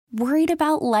Worried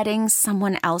about letting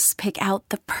someone else pick out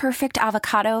the perfect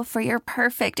avocado for your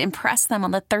perfect impress them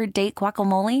on the third date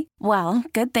guacamole? Well,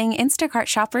 good thing Instacart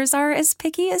shoppers are as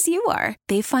picky as you are.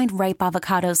 They find ripe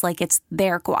avocados like it's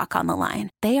their guac on the line.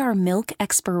 They are milk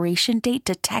expiration date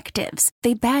detectives.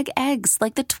 They bag eggs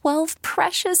like the 12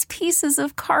 precious pieces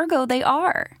of cargo they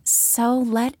are. So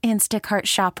let Instacart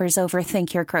shoppers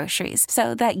overthink your groceries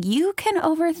so that you can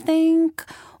overthink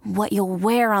what you'll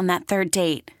wear on that third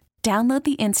date. Download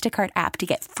the Instacart app to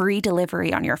get free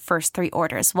delivery on your first 3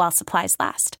 orders while supplies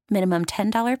last. Minimum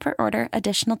 $10 per order.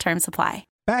 Additional terms apply.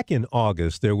 Back in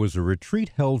August, there was a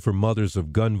retreat held for mothers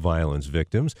of gun violence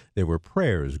victims. There were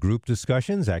prayers, group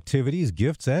discussions, activities,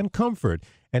 gifts, and comfort.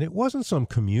 And it wasn't some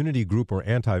community group or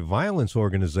anti-violence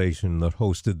organization that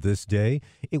hosted this day.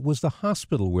 It was the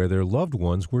hospital where their loved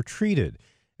ones were treated.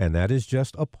 And that is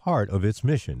just a part of its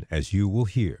mission, as you will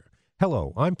hear.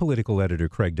 Hello, I'm political editor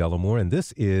Craig Dellamore, and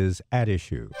this is At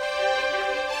Issue.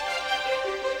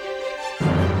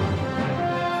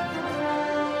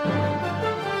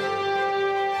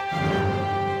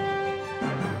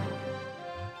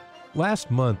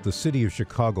 Last month, the city of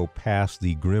Chicago passed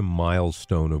the grim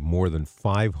milestone of more than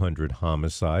 500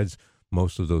 homicides.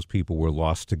 Most of those people were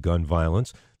lost to gun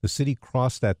violence. The city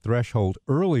crossed that threshold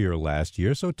earlier last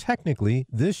year, so technically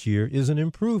this year is an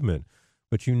improvement.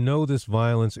 But you know this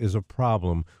violence is a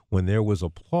problem when there was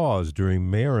applause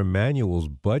during Mayor Emanuel's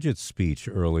budget speech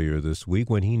earlier this week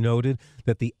when he noted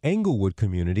that the Englewood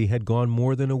community had gone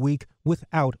more than a week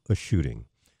without a shooting.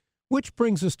 Which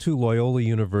brings us to Loyola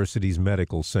University's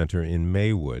Medical Center in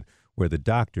Maywood, where the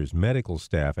doctors, medical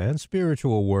staff, and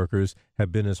spiritual workers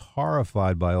have been as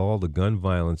horrified by all the gun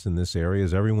violence in this area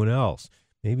as everyone else,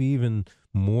 maybe even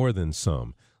more than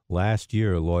some. Last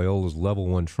year, Loyola's Level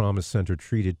 1 Trauma Center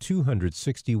treated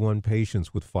 261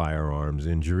 patients with firearms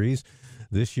injuries.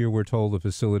 This year, we're told the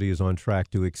facility is on track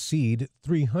to exceed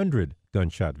 300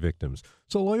 gunshot victims.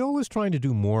 So Loyola is trying to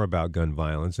do more about gun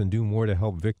violence and do more to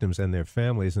help victims and their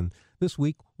families. And this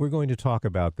week, we're going to talk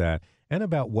about that and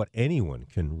about what anyone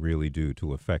can really do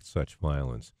to affect such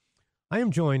violence. I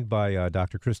am joined by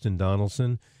Dr. Kristen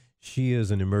Donaldson. She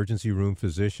is an emergency room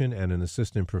physician and an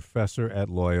assistant professor at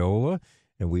Loyola.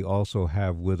 And we also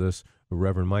have with us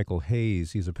Reverend Michael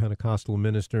Hayes. He's a Pentecostal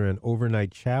minister and overnight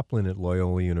chaplain at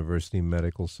Loyola University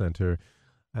Medical Center.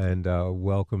 And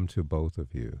welcome to both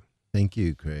of you. Thank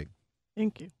you, Craig.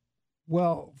 Thank you.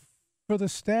 Well, for the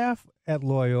staff at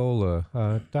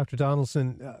Loyola, Dr.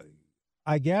 Donaldson,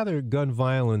 I gather gun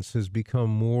violence has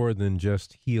become more than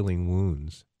just healing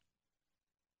wounds.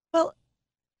 Well,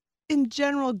 in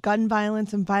general, gun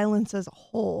violence and violence as a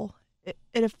whole, it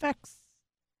affects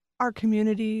our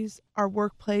communities, our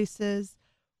workplaces.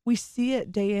 We see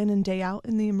it day in and day out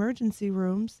in the emergency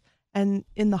rooms and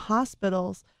in the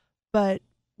hospitals, but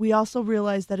we also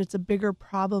realize that it's a bigger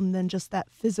problem than just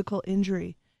that physical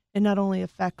injury. It not only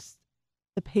affects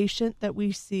the patient that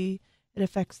we see, it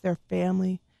affects their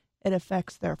family, it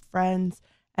affects their friends,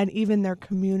 and even their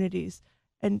communities.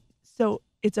 And so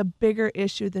it's a bigger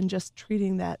issue than just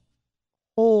treating that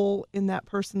hole in that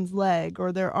person's leg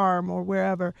or their arm or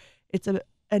wherever. It's an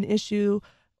issue,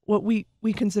 what we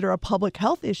consider a public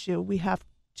health issue. We have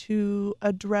to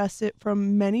address it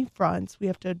from many fronts. We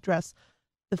have to address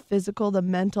the physical, the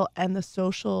mental, and the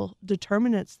social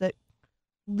determinants that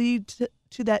lead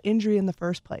to that injury in the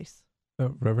first place.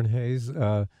 Reverend Hayes,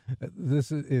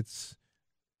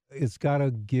 it's got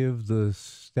to give the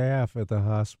staff at the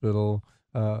hospital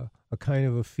a kind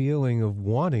of a feeling of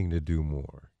wanting to do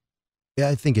more. Yeah,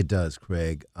 I think it does,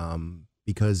 Craig,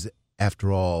 because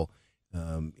after all,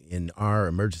 in our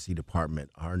emergency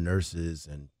department, our nurses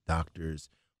and doctors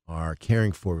are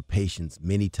caring for patients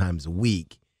many times a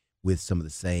week with some of the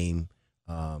same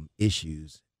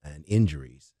issues and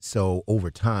injuries. So over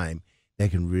time,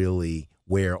 that can really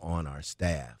wear on our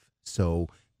staff. So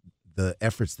the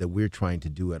efforts that we're trying to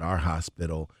do at our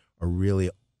hospital are really,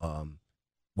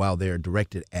 while they're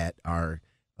directed at our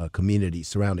community,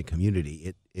 surrounding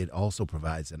community, it also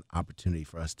provides an opportunity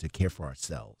for us to care for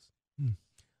ourselves.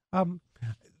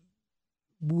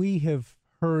 We have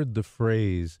heard the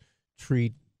phrase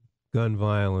treat gun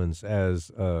violence as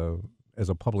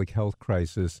a public health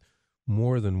crisis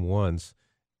more than once.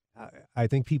 I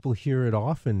think people hear it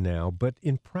often now, but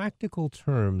in practical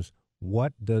terms,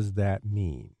 what does that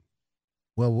mean?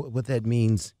 Well, what that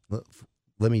means,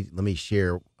 let me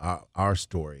share our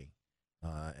story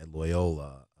at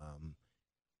Loyola.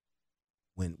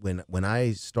 When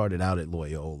I started out at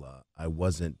Loyola, I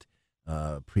wasn't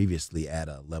previously at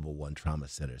a level 1 trauma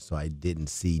center, so I didn't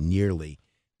see nearly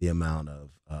the amount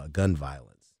of gun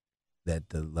violence that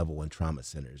the level 1 trauma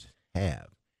centers have.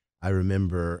 I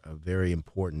remember a very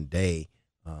important day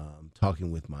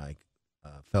talking with my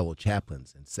fellow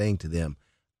chaplains and saying to them,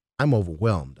 I'm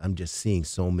overwhelmed. I'm just seeing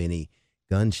so many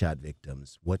gunshot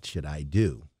victims. What should I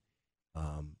do?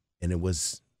 And it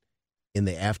was in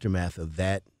the aftermath of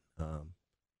that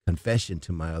confession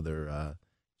to my other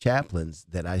chaplains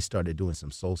that I started doing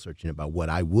some soul searching about what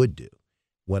I would do.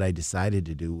 What I decided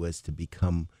to do was to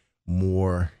become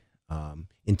more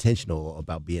intentional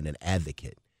about being an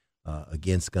advocate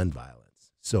against gun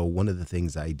violence. So one of the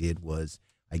things I did was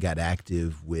I got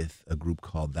active with a group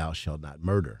called Thou Shalt Not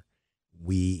Murder.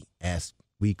 We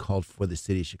called for the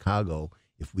city of Chicago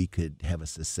if we could have a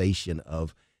cessation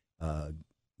of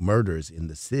murders in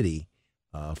the city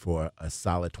for a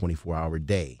solid 24-hour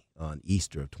day on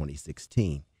Easter of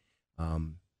 2016.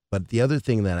 But the other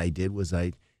thing that I did was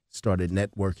I started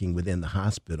networking within the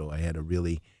hospital. I had a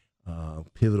really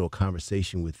pivotal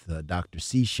conversation with Dr.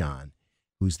 Sishan,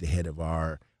 who's the head of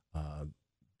our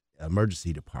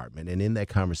emergency department. And in that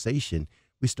conversation,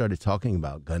 we started talking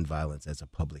about gun violence as a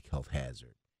public health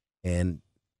hazard. And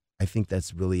I think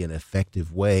that's really an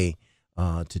effective way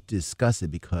to discuss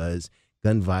it, because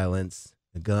gun violence,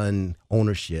 gun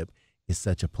ownership is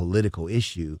such a political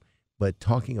issue, but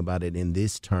talking about it in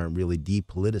this term really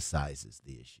depoliticizes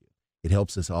the issue. It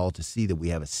helps us all to see that we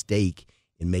have a stake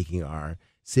in making our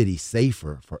city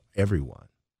safer for everyone.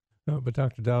 No, but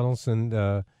Dr.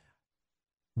 Donaldson,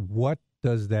 what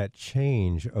does that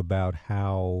change about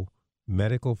how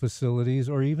medical facilities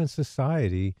or even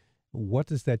society, what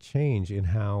does that change in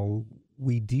how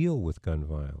we deal with gun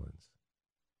violence?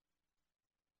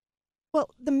 Well,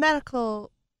 the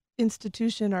medical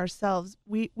institution ourselves,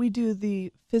 we do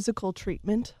the physical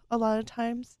treatment a lot of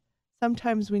times.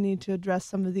 Sometimes we need to address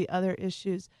some of the other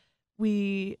issues.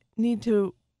 We need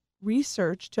to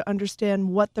research to understand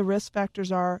what the risk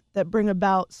factors are that bring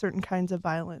about certain kinds of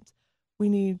violence. We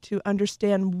need to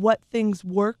understand what things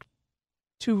work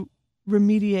to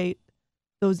remediate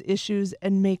those issues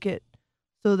and make it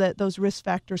so that those risk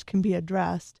factors can be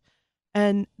addressed.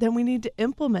 And then we need to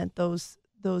implement those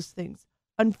things.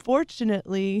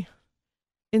 Unfortunately,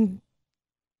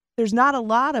 there's not a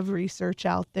lot of research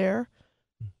out there,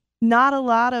 not a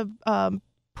lot of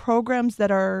programs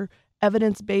that are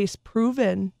evidence-based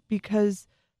proven, because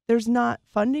there's not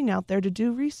funding out there to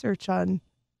do research on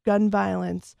gun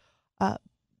violence.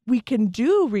 We can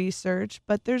do research,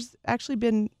 but there's actually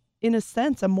been, in a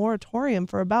sense, a moratorium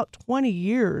for about 20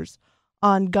 years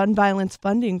on gun violence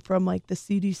funding from like the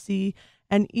CDC,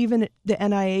 and even the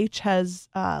NIH has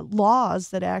laws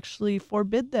that actually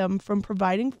forbid them from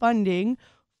providing funding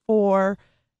for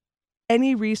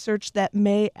any research that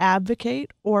may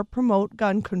advocate or promote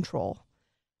gun control.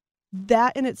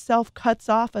 That in itself cuts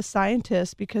off a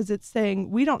scientist, because it's saying,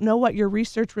 we don't know what your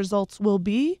research results will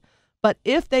be, but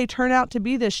if they turn out to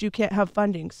be this, you can't have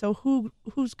funding. So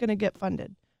who's going to get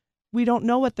funded? We don't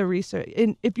know what the research,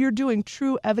 and if you're doing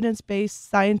true evidence-based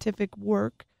scientific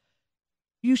work,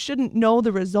 you shouldn't know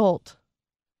the result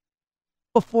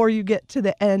before you get to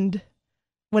the end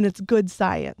when it's good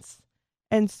science.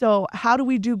 And so how do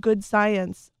we do good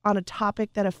science on a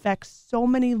topic that affects so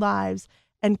many lives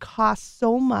and costs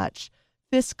so much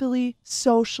fiscally,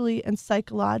 socially, and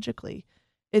psychologically?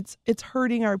 It's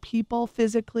hurting our people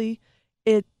physically.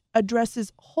 It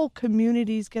addresses whole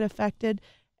communities get affected.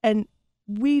 And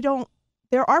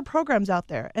there are programs out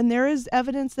there, and there is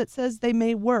evidence that says they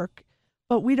may work,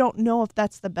 but we don't know if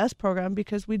that's the best program,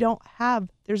 because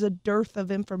there's a dearth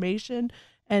of information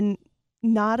and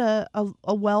not a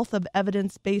wealth of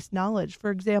evidence-based knowledge.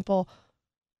 For example,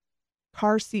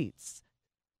 car seats,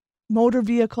 motor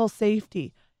vehicle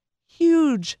safety,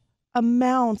 huge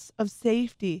amounts of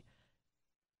safety.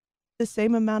 The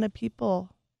same amount of people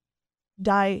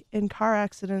die in car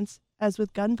accidents as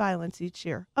with gun violence each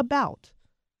year, about.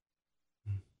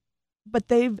 But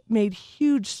they've made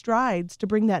huge strides to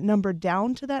bring that number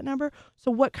down to that number.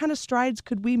 So what kind of strides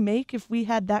could we make if we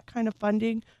had that kind of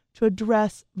funding to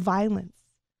address violence?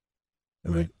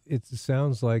 Right. It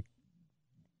sounds like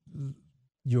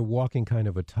you're walking kind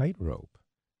of a tightrope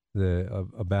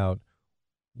about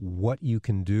what you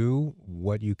can do,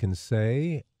 what you can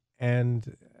say,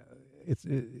 and is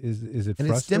it frustrating?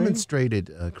 And it's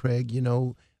demonstrated, Craig. You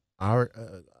know,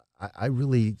 I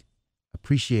really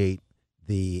appreciate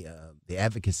the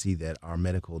advocacy that our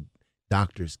medical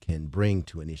doctors can bring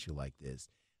to an issue like this.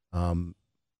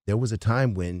 There was a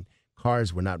time when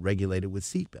cars were not regulated with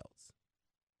seatbelts,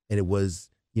 and it was,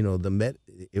 you know,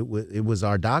 it was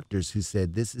our doctors who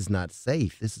said this is not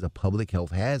safe. This is a public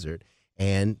health hazard,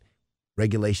 and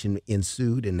regulation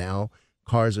ensued, and now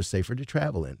cars are safer to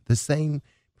travel in. The same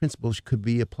principles could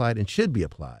be applied and should be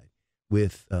applied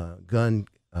with gun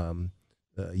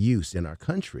use in our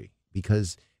country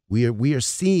because we are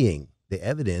seeing the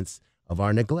evidence of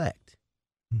our neglect.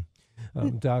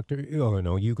 Doctor, oh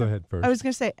no, you go ahead first. I was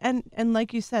going to say, and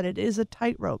like you said, it is a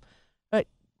tightrope. But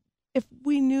if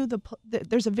we knew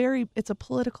it's a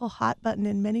political hot button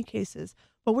in many cases.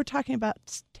 But we're talking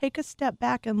about take a step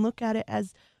back and look at it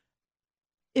as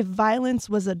if violence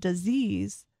was a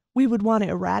disease, we would want to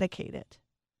eradicate it.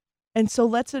 And so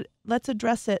let's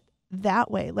address it that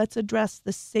way. Let's address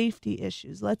the safety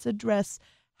issues. Let's address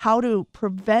how to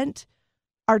prevent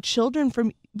our children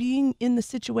from being in the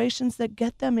situations that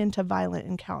get them into violent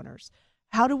encounters.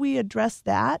 How do we address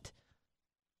that?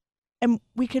 And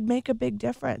we could make a big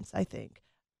difference, I think.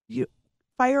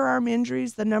 Firearm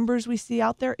injuries, the numbers we see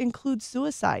out there include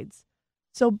suicides.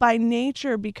 So by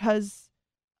nature, because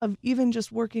of even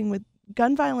just working with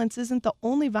gun violence isn't the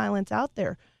only violence out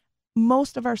there.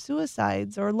 Most of our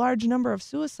suicides, or a large number of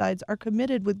suicides, are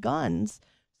committed with guns.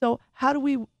 So how do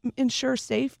we ensure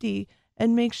safety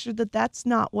and make sure that that's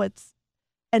not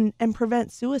and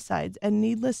prevent suicides and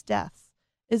needless deaths?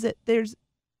 There's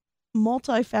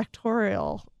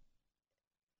multifactorial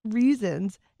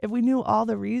reasons. If we knew all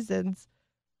the reasons,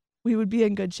 we would be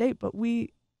in good shape, but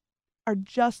we are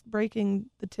just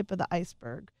breaking the tip of the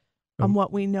iceberg on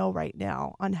what we know right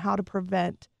now on how to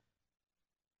prevent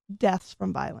deaths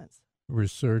from violence.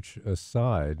 Research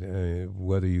aside,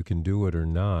 whether you can do it or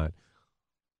not,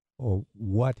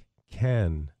 what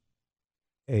can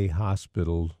a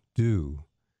hospital do,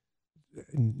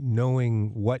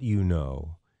 knowing what you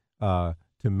know, to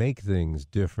make things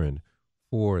different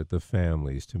for the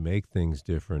families, to make things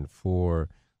different for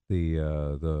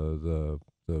the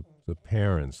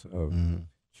parents of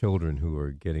children who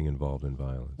are getting involved in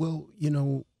violence? Well,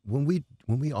 when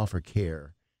we offer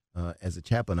care, as a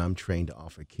chaplain, I'm trained to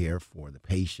offer care for the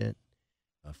patient,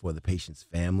 for the patient's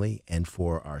family, and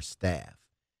for our staff.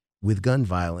 With gun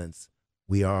violence,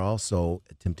 we are also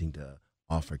attempting to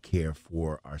offer care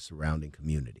for our surrounding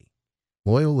community.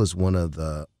 Loyola is one of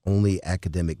the only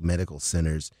academic medical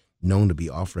centers known to be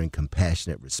offering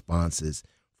compassionate responses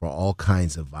for all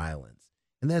kinds of violence.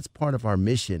 And that's part of our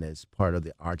mission as part of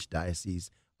the Archdiocese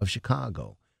of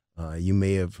Chicago. You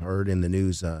may have heard in the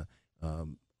news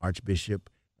Archbishop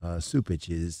Cupich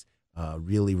is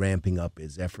really ramping up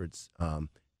his efforts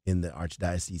in the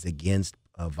Archdiocese against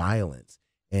violence.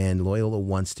 And Loyola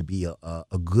wants to be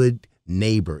a good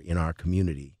neighbor in our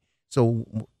community. So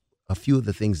a few of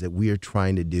the things that we are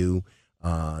trying to do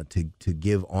to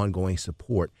give ongoing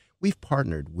support, we've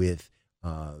partnered with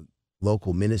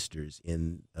local ministers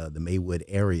in the Maywood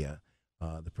area,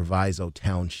 the Proviso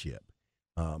Township.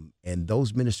 And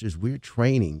those ministers, we're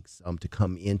training to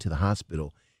come into the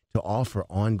hospital to offer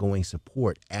ongoing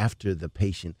support after the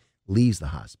patient leaves the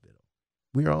hospital.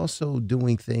 We are also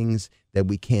doing things that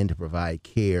we can to provide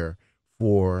care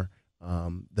for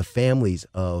the families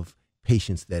of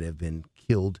patients that have been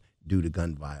killed due to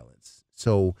gun violence.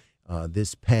 So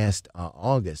this past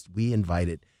August, we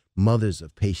invited mothers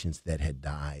of patients that had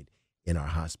died in our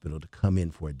hospital to come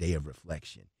in for a day of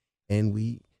reflection. And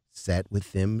we sat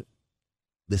with them,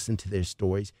 listened to their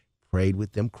stories, prayed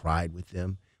with them, cried with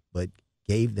them, but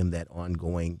gave them that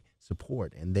ongoing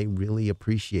support. And they really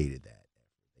appreciated that.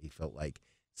 They felt like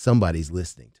somebody's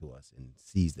listening to us and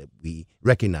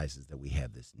recognizes that we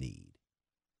have this need.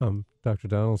 Dr.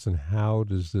 Donaldson, how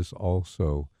does this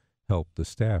also help the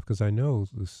staff? Because I know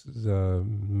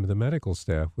the medical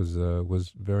staff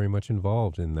was very much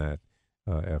involved in that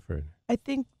effort. I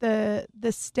think the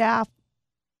staff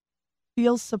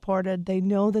feels supported. They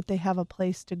know that they have a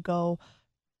place to go.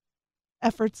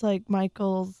 Efforts like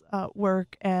Michael's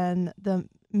work and the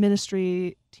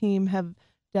ministry team have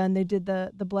done. They did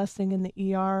the blessing in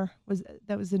the ER.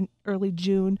 That was in early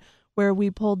June, where we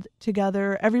pulled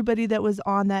together everybody that was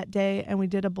on that day, and we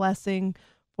did a blessing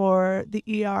for the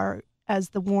ER as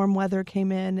the warm weather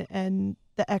came in and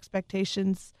the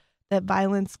expectations that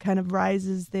violence kind of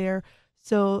rises there.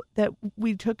 So that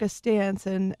we took a stance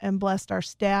and blessed our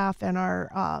staff and our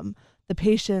the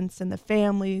patients and the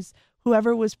families,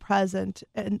 whoever was present,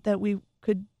 and that we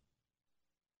could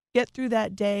get through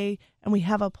that day and we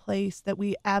have a place that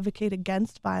we advocate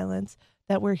against violence,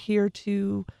 that we're here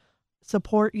to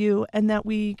support you, and that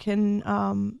we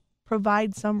can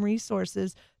provide some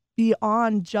resources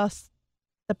beyond just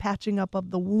the patching up of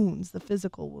the wounds, the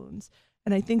physical wounds.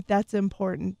 And I think that's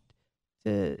important,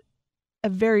 a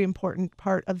very important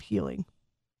part of healing.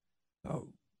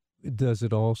 Does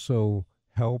it also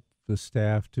help the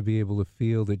staff to be able to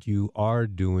feel that you are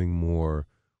doing more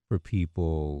for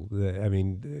people? I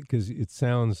mean, because it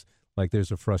sounds like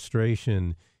there's a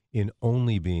frustration in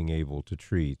only being able to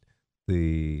treat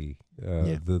the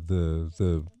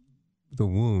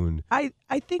wound. I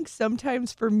think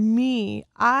sometimes for me,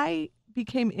 I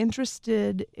became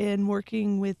interested in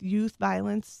working with youth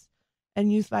violence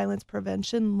and youth violence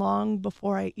prevention long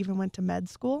before I even went to med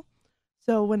school.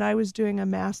 So when I was doing a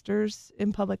master's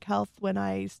in public health, when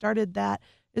I started that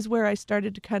is where I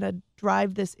started to kind of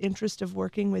drive this interest of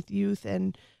working with youth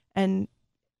and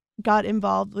got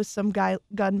involved with some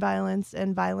gun violence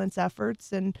and violence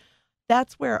efforts. And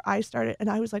that's where I started. And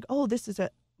I was like, oh, this is a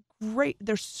great,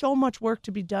 there's so much work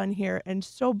to be done here, and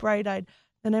so bright-eyed.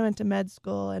 Then I went to med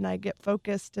school and I get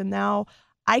focused, and now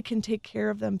I can take care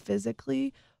of them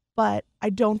physically, but I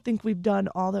don't think we've done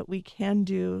all that we can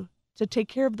do to take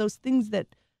care of those things that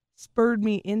spurred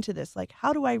me into this. Like,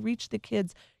 how do I reach the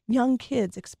kids, young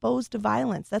kids exposed to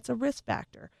violence? That's a risk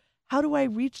factor. How do I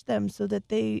reach them so that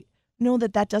they know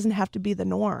that that doesn't have to be the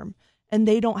norm and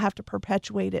they don't have to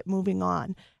perpetuate it moving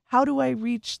on? How do I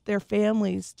reach their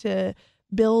families to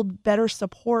build better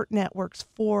support networks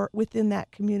for within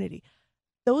that community?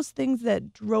 Those things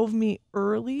that drove me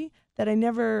early that I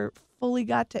never fully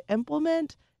got to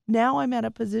implement, now I'm at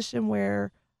a position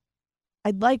where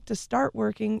I'd like to start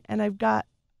working, and I've got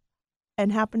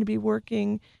and happen to be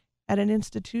working at an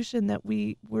institution that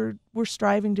we're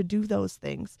striving to do those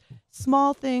things.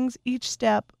 Small things, each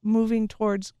step moving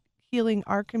towards healing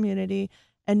our community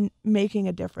and making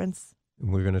a difference.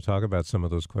 We're going to talk about some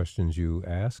of those questions you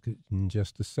ask in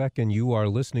just a second. You are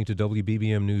listening to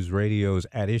WBBM News Radio's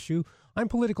At Issue. I'm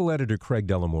political editor Craig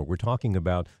Dellamore. We're talking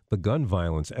about the gun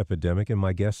violence epidemic, and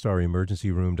my guests are emergency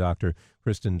room Dr.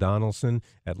 Kristen Donaldson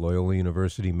at Loyola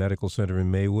University Medical Center in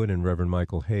Maywood and Reverend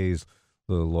Michael Hayes,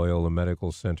 the Loyola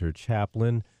Medical Center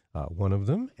chaplain, one of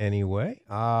them anyway.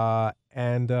 Reverend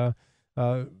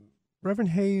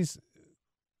Hayes,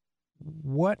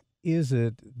 what is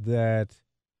it that...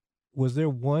 Was there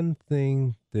one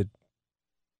thing that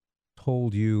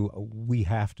told you we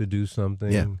have to do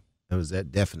something? Yeah, that was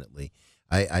that, definitely.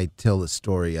 I tell a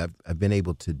story. I've been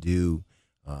able to do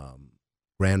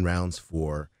grand rounds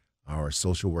for our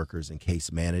social workers and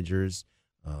case managers.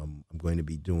 I'm going to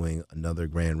be doing another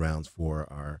grand rounds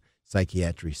for our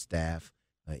psychiatry staff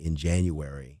in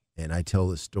January. And I tell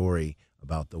the story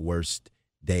about the worst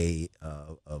day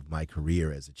of my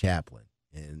career as a chaplain.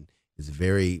 And it's a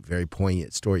very, very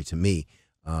poignant story to me.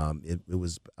 It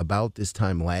was about this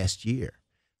time last year.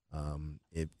 And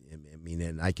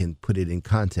I can put it in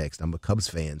context. I'm a Cubs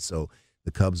fan, so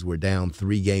the Cubs were down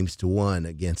 3-1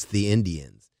 against the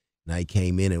Indians. And I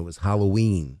came in, it was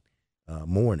Halloween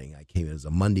morning. I came in, it was a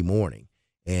Monday morning.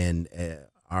 And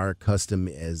our custom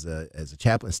as a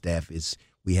chaplain staff is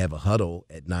we have a huddle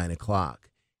at 9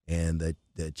 o'clock. And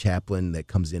the chaplain that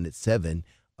comes in at 7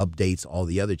 updates all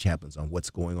the other chaplains on what's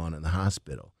going on in the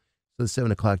hospital. So the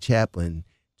 7 o'clock chaplain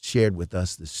shared with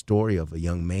us the story of a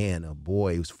young man, a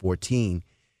boy who was 14.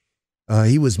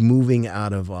 He was moving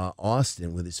out of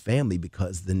Austin with his family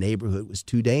because the neighborhood was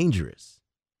too dangerous.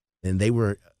 And they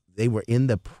were in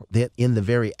the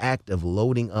very act of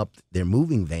loading up their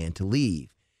moving van to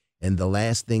leave. And the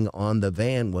last thing on the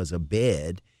van was a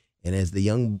bed. And as the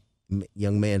young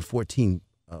man, 14,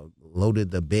 loaded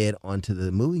the bed onto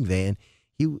the moving van,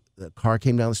 the car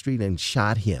came down the street and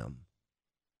shot him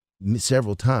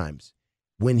several times.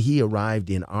 When he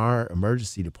arrived in our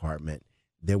emergency department,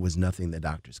 there was nothing the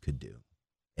doctors could do.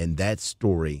 And that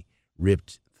story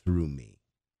ripped through me.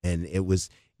 And it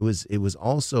was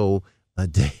also a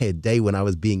day when I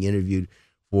was being interviewed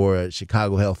for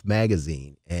Chicago Health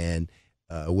Magazine. And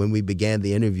when we began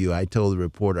the interview, I told the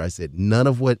reporter, I said, none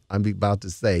of what I'm about to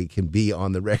say can be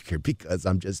on the record because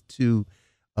I'm just too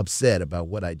upset about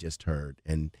what I just heard.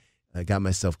 And I got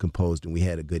myself composed and we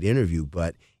had a good interview,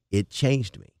 but it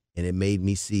changed me and it made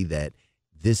me see that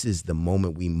this is the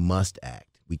moment we must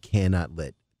act. We cannot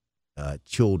let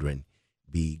children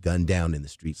be gunned down in the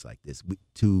streets like this.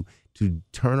 To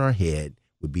turn our head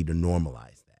would be to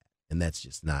normalize that, and that's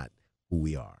just not who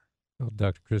we are. Well,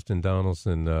 Dr. Kristen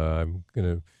Donaldson, I'm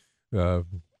going to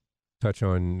touch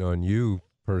on you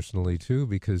personally too,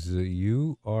 because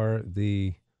you are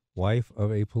the wife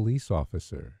of a police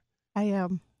officer. I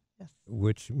am, yes.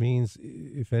 Which means,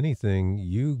 if anything,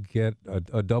 you get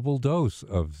a double dose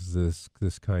of this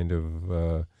kind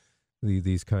of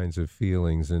these kinds of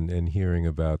feelings and hearing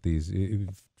about these,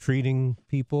 treating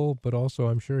people, but also,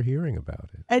 I'm sure, hearing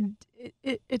about it. And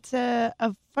it's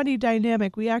a funny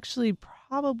dynamic. We actually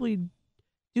probably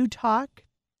do talk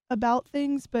about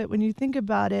things, but when you think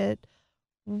about it,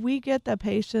 we get the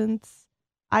patients.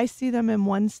 I see them in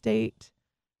one state.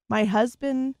 My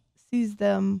husband sees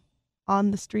them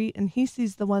on the street, and he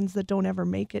sees the ones that don't ever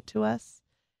make it to us.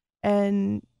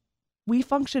 And we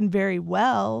function very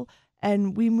well.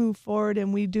 and we move forward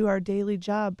and we do our daily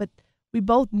job. But we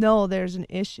both know there's an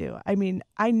issue. I mean,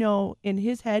 I know in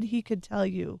his head he could tell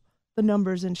you the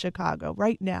numbers in Chicago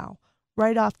right now,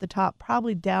 right off the top,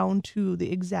 probably down to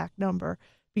the exact number,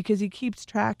 because he keeps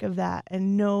track of that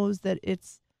and knows that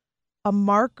it's a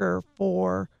marker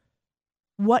for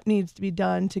what needs to be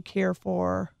done to care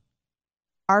for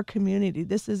our community.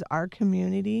 This is our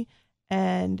community,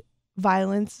 and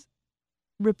violence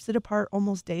rips it apart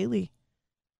almost daily.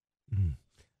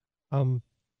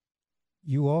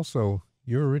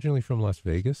 You're originally from Las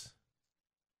Vegas?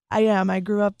 I am. I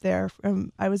grew up there.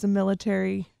 I was a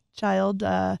military child.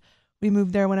 We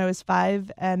moved there when I was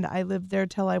 5, and I lived there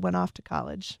till I went off to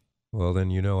college. Well,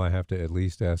 then I have to at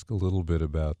least ask a little bit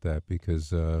about that, because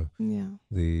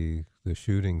the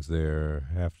shootings there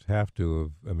have to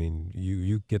have. I mean,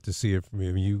 you get to see it from.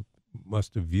 I mean, you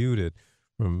must have viewed it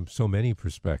from so many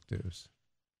perspectives.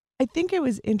 I think it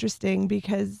was interesting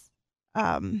because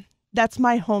that's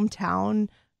my hometown.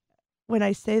 When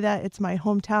I say that, it's my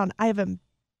hometown. I haven't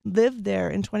lived there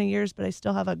in 20 years, but I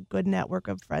still have a good network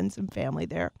of friends and family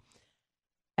there.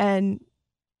 And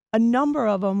a number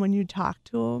of them, when you talk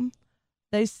to them,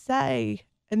 they say,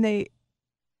 and they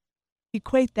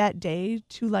equate that day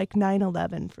to like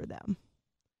 9/11 for them.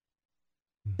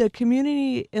 The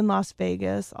community in Las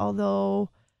Vegas, although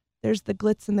there's the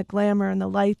glitz and the glamour and the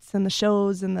lights and the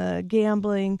shows and the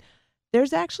gambling,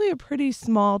 there's actually a pretty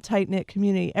small, tight-knit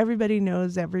community. Everybody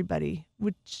knows everybody,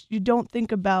 which you don't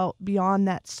think about beyond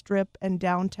that strip and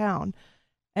downtown.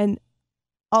 And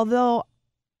although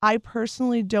I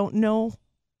personally don't know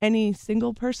any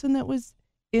single person that was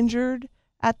injured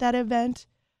at that event,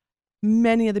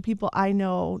 many of the people I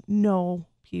know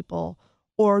people,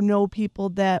 or know people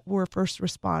that were first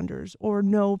responders, or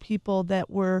know people that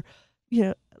were,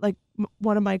 like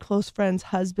one of my close friends'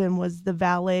 husband was the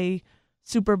valet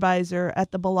supervisor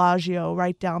at the Bellagio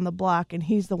right down the block, and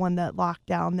he's the one that locked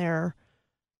down their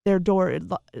door,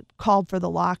 called for the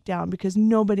lockdown because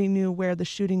nobody knew where the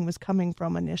shooting was coming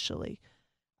from initially.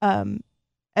 And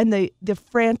the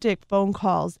frantic phone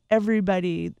calls,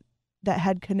 everybody that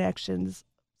had connections,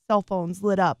 cell phones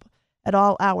lit up at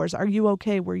all hours. Are you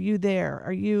okay? Were you there?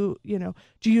 Are you,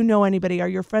 do you know anybody? Are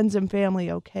your friends and family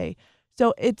okay?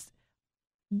 So it's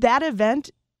that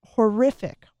event,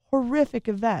 horrific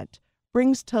event,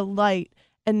 brings to light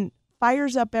and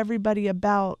fires up everybody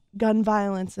about gun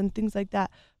violence and things like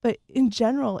that. But in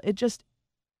general, it just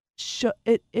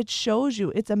it shows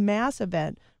you it's a mass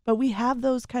event. But we have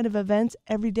those kind of events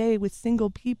every day with single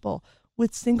people,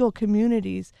 with single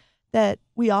communities that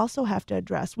we also have to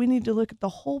address. We need to look at the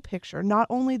whole picture, not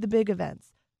only the big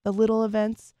events, the little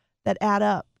events that add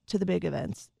up to the big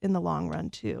events in the long run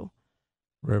too.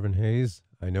 Reverend Hayes,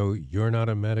 I know you're not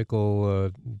a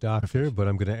medical doctor, but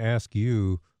I'm going to ask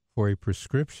you for a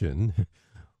prescription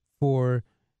for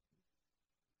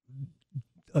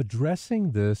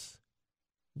addressing this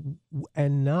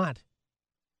and not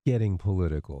getting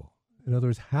political. In other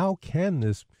words, how can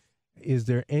is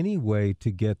there any way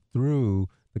to get through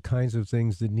the kinds of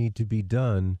things that need to be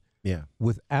done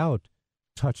without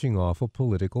touching off a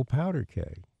political powder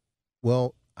keg?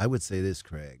 Well, I would say this,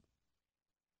 Craig.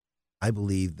 I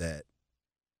believe that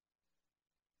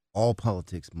all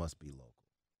politics must be local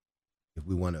if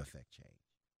we want to affect change.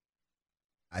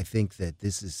 I think that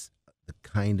this is the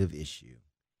kind of issue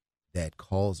that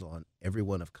calls on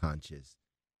everyone of conscience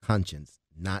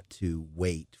not to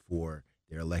wait for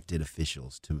their elected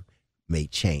officials to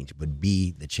make change, but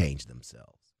be the change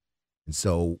themselves. And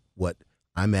so what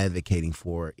I'm advocating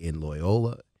for in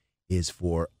Loyola is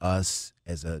for us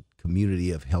as a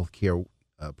community of healthcare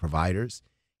providers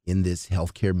in this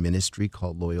healthcare ministry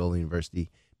called Loyola University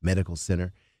Medical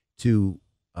Center to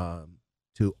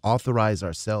authorize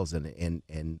ourselves and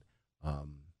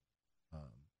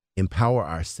empower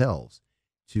ourselves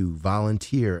to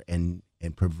volunteer and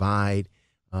provide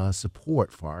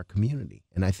support for our community.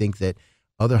 And I think that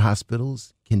other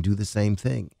hospitals can do the same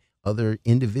thing. Other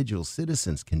individual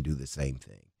citizens can do the same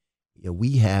thing.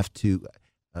 We have to.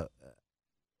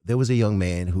 There was a young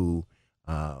man who,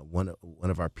 one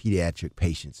of our pediatric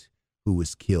patients, who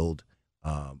was killed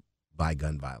by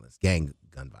gang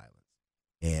gun violence,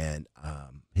 and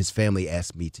his family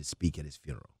asked me to speak at his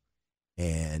funeral.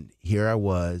 And here I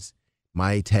was.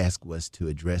 My task was to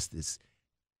address this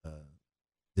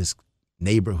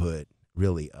neighborhood,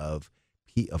 really, of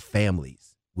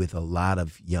families with a lot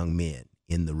of young men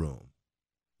in the room.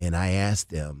 And I asked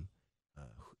them,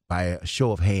 by a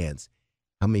show of hands,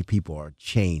 how many people are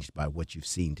changed by what you've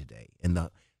seen today? And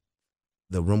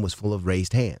the room was full of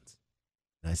raised hands.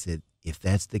 And I said, if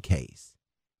that's the case,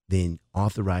 then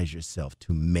authorize yourself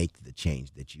to make the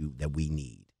change that we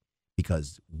need.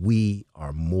 because we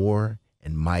are more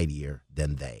and mightier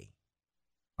than they.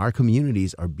 Our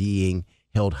communities are being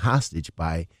held hostage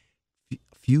by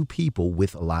few people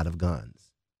with a lot of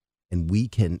guns. And we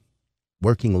can,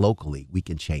 working locally, we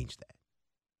can change that.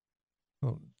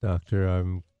 Well, Doctor,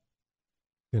 I'm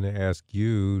going to ask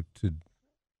you to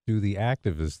do the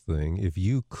activist thing. If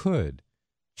you could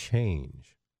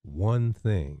change one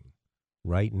thing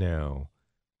right now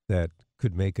that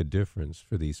could make a difference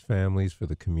for these families, for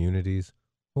the communities,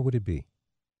 what would it be?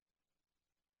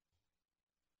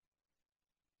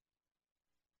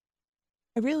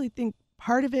 I really think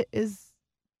part of it is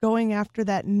going after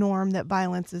that norm that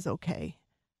violence is okay.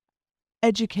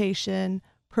 Education,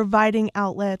 providing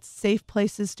outlets, safe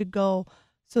places to go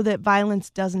so that violence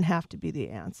doesn't have to be the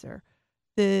answer.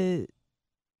 The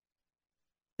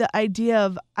idea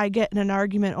of I get in an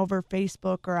argument over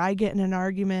Facebook, or I get in an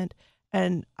argument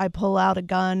and I pull out a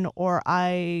gun, or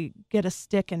I get a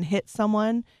stick and hit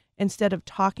someone instead of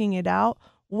talking it out.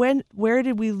 Where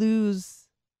did we lose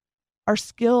our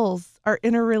skills, our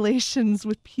interrelations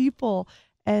with people,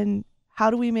 and how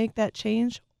do we make that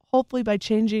change? Hopefully by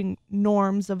changing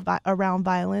norms around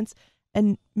violence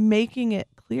and making it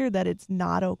clear that it's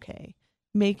not okay.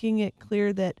 Making it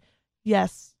clear that,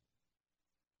 yes,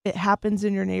 it happens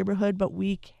in your neighborhood, but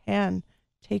we can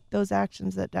take those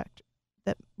actions that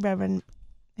Reverend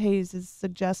Hayes has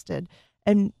suggested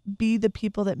and be the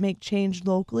people that make change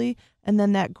locally, and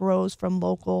then that grows from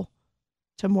local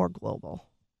to more global.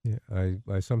 Yeah,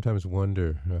 I sometimes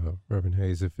wonder, Reverend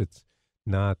Hayes, if it's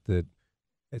not that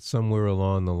somewhere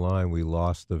along the line we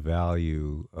lost the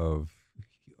value of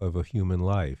a human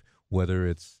life, whether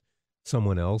it's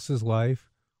someone else's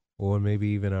life or maybe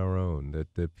even our own,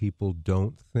 that people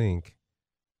don't think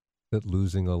that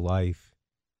losing a life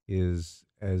is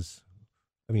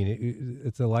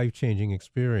it's a life-changing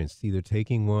experience, either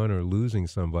taking one or losing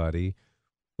somebody,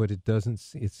 but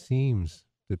it seems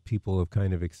that people have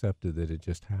kind of accepted that it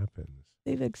just happens.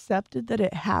 They've accepted that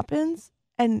it happens,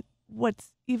 and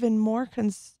what's even more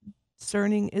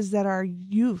concerning is that our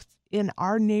youth in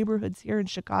our neighborhoods here in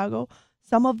Chicago,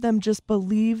 some of them just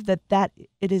believe that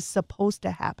it is supposed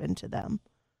to happen to them.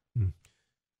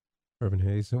 Reverend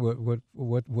Hayes,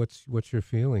 what's your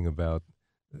feeling about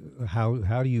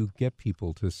how do you get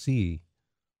people to see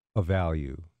a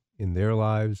value in their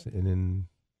lives and in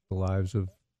the lives of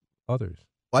others?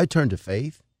 Well, I turn to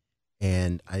faith,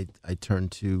 and I turn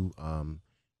to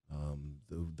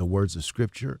the words of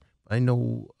Scripture. I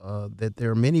know that there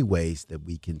are many ways that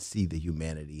we can see the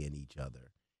humanity in each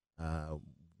other.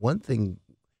 One thing,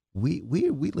 we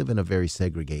live in a very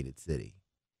segregated city.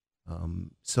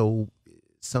 So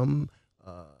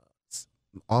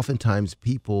oftentimes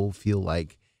people feel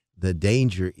like the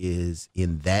danger is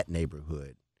in that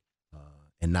neighborhood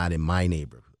and not in my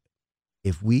neighborhood.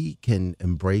 If we can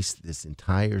embrace this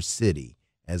entire city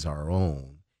as our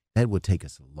own, that would take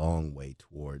us a long way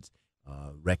towards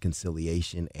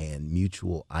reconciliation and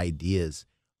mutual ideas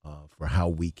for how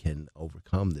we can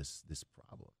overcome this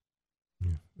problem.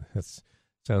 Yeah, that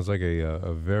sounds like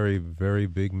a very, very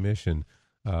big mission.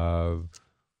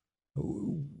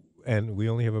 And we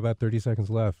only have about 30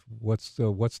 seconds left. What's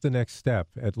the next step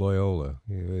at Loyola?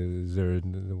 Is there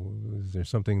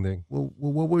something that? Well,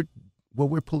 what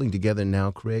we're pulling together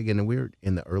now, Craig, and we're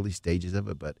in the early stages of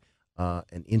it, but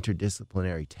an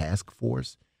interdisciplinary task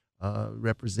force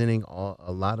representing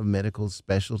a lot of medical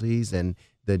specialties and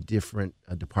the different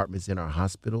departments in our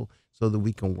hospital, so that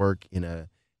we can work in a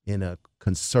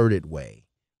concerted way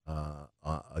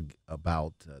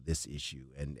about this issue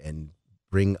and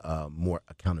bring more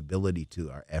accountability to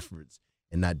our efforts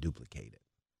and not duplicate it.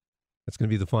 That's going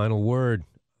to be the final word.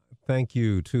 Thank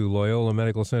you to Loyola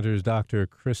Medical Center's Dr.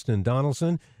 Kristen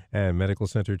Donaldson and Medical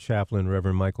Center Chaplain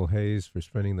Reverend Michael Hayes for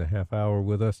spending the half hour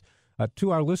with us.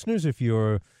 To our listeners, if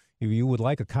you would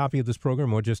like a copy of this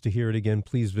program or just to hear it again,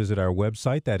 please visit our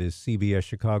website. That is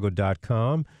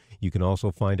cbschicago.com. You can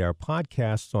also find our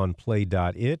podcasts on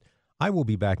play.it. I will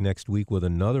be back next week with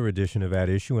another edition of At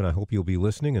Issue, and I hope you'll be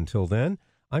listening. Until then,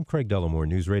 I'm Craig Dellamore,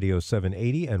 News Radio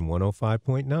 780 and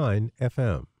 105.9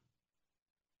 FM.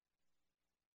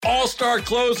 All-star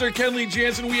closer Kenley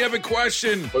Jansen, we have a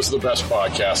question. What's the best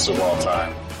podcast of all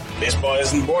time? Baseball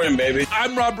isn't boring, baby.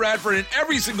 I'm Rob Bradford, and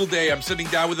every single day I'm sitting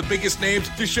down with the biggest names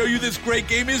to show you this great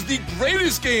game is the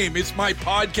greatest game. It's my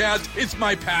podcast. It's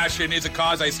my passion. It's a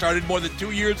cause I started more than 2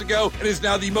 years ago and is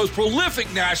now the most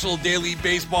prolific national daily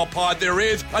baseball pod there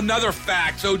is. Another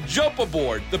fact. So jump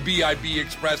aboard the BIB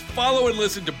Express. Follow and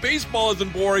listen to Baseball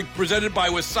Isn't Boring, presented by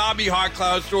Wasabi Hot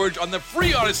Cloud Storage on the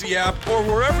free Odyssey app or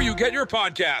wherever you get your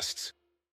podcasts.